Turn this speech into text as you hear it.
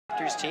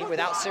Raptors team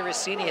without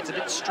Saraceni. It's a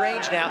bit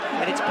strange now,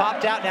 and it's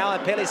popped out now,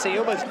 and Pele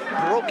Sayuma's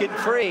broken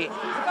free.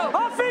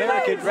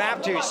 American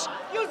Raptors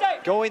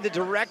going the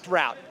direct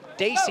route.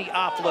 Dacey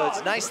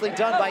offloads, nicely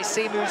done by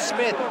Seymour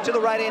Smith to the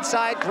right-hand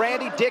side.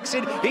 Grandy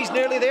Dixon, he's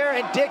nearly there,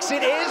 and Dixon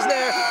is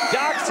there,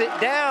 docks it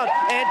down,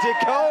 and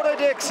Dcota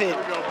Dixon,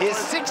 his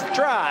 6th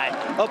try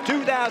of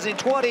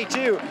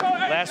 2022.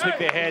 Last week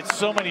they had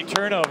so many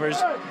turnovers,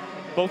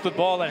 both with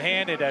ball in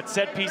hand and at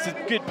set pieces.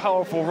 Good,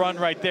 powerful run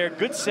right there.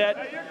 Good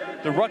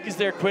set. The ruck is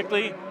there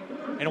quickly.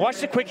 And watch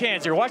the quick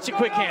hands here. Watch the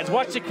quick hands.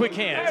 Watch the quick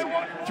hands.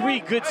 3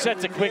 good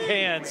sets of quick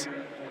hands.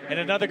 And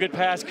another good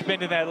pass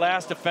committed to that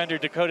last defender.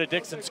 Dcota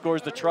Dixon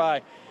scores the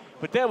try.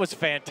 But that was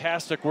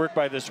fantastic work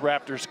by this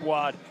Raptor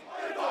squad.